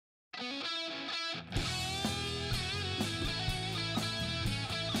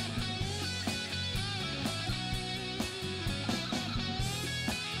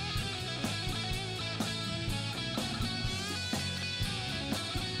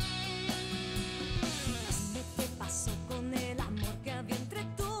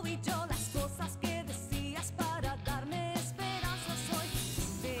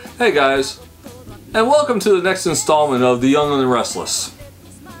Hey guys, and welcome to the next installment of The Young and the Restless.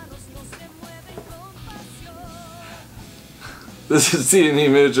 This is D&D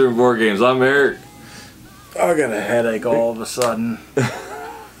Miniature and Board Games. I'm Eric. I got a headache all of a sudden.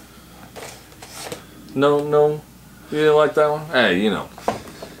 No, you didn't like that one? Hey, you know.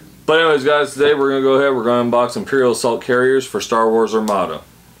 But anyways guys, today we're going to go ahead, we're going to unbox Imperial Assault Carriers for Star Wars Armada.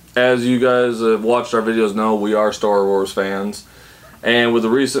 As you guys have watched our videos know, we are Star Wars fans. And with the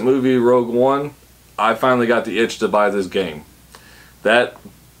recent movie Rogue One, I finally got the itch to buy this game. That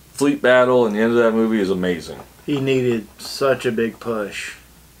fleet battle and the end of that movie is amazing. He needed such a big push.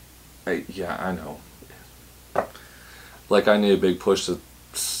 Yeah, I know. Like I need a big push to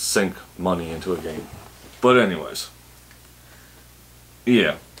sink money into a game. But anyways.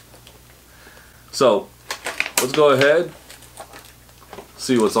 Yeah. So, let's go ahead.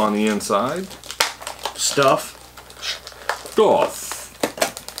 See what's on the inside. Stuff. Stuff.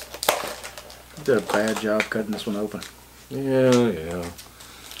 Did a bad job cutting this one open. Yeah.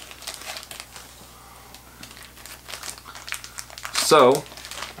 So,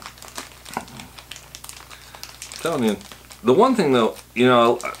 I'm telling you, the one thing though, you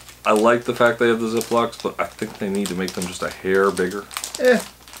know, I like the fact they have the Ziplocs, but I think they need to make them just a hair bigger. Yeah.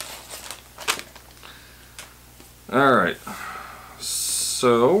 Alright.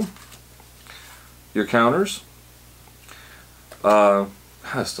 So, your counters. That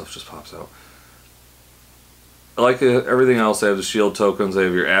stuff just pops out. Like everything else, they have the shield tokens, they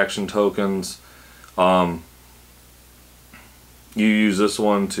have your action tokens. You use this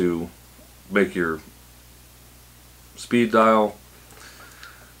one to make your speed dial.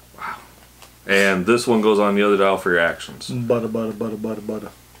 Wow. And this one goes on the other dial for your actions. Butter.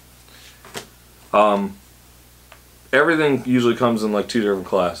 Everything usually comes in like 2 different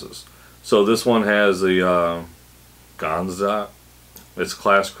classes. So this one has the Gonza. It's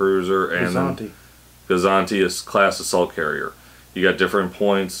class cruiser, and Gazanti is class assault carrier. You got different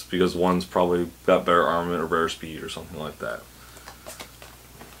points because one's probably got better armament or better speed or something like that.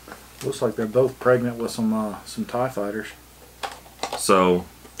 Looks like they're both pregnant with some TIE fighters. So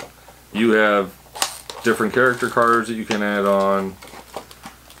you have different character cards that you can add on.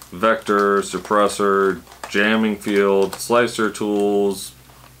 Vector, suppressor, jamming field, slicer tools,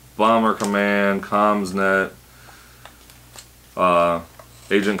 bomber command, comms net,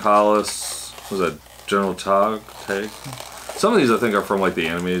 Agent Collis, was that General Tag? Some of these I think are from like the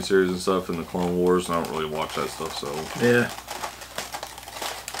animated series and stuff in the Clone Wars, and I don't really watch that stuff, so. Yeah.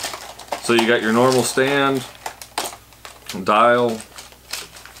 So you got your normal stand, dial.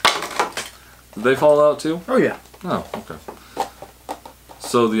 Did they fall out too? Oh yeah. Oh, okay.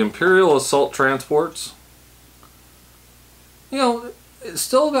 So the Imperial Assault Transports, you know, it's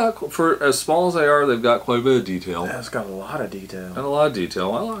still got, for as small as they are, they've got quite a bit of detail. Yeah, it's got a lot of detail. And a lot of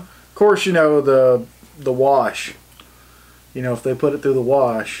detail. Of course, you know, the wash. You know, if they put it through the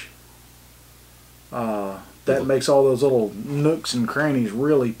wash, that makes all those little nooks and crannies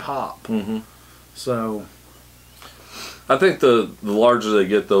really pop. Mm-hmm. So, I think the larger they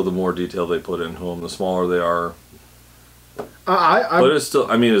get, though, the more detail they put into them. The smaller they are. But it's still,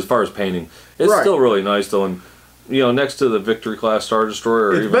 I mean, as far as painting, it's still really nice, though. And you know, next to the Victory class Star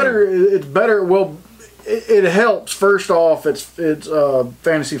Destroyer, it's better. Well, it helps. First off, it's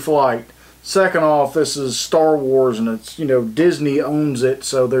Fantasy Flight. Second off, this is Star Wars, and it's, you know, Disney owns it,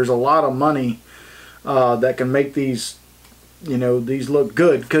 so there's a lot of money that can make these, you know, these look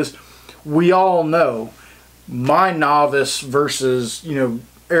good. Because we all know, my novice versus, you know,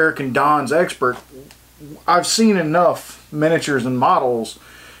 Eric and Don's expert, I've seen enough miniatures and models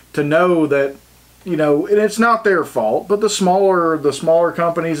to know that, you know, and it's not their fault, but the smaller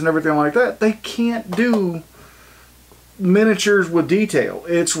companies and everything like that, they can't do miniatures with detail.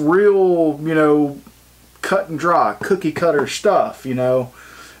 It's real, you know, cut and dry, cookie cutter stuff, you know.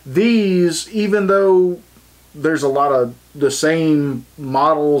 These, even though there's a lot of the same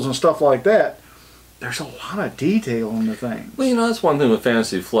models and stuff like that, there's a lot of detail in the thing. Well, you know, that's one thing with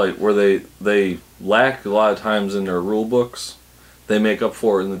Fantasy Flight, where they lack a lot of times in their rule books. They make up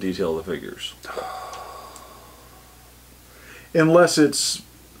for it in the detail of the figures. Unless it's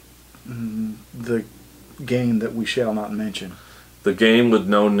the game that we shall not mention. The game with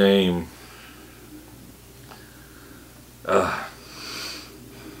no name.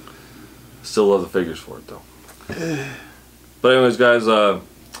 Still love the figures for it, though. But anyways, guys, so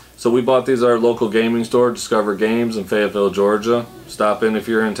we bought these at our local gaming store, Discover Games in Fayetteville, Georgia. Stop in if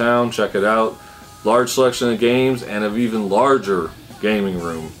you're in town, check it out. Large selection of games and an even larger gaming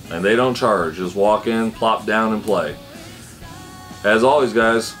room. And they don't charge. Just walk in, plop down, and play. As always,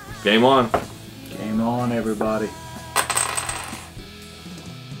 guys, game on. Game on, everybody.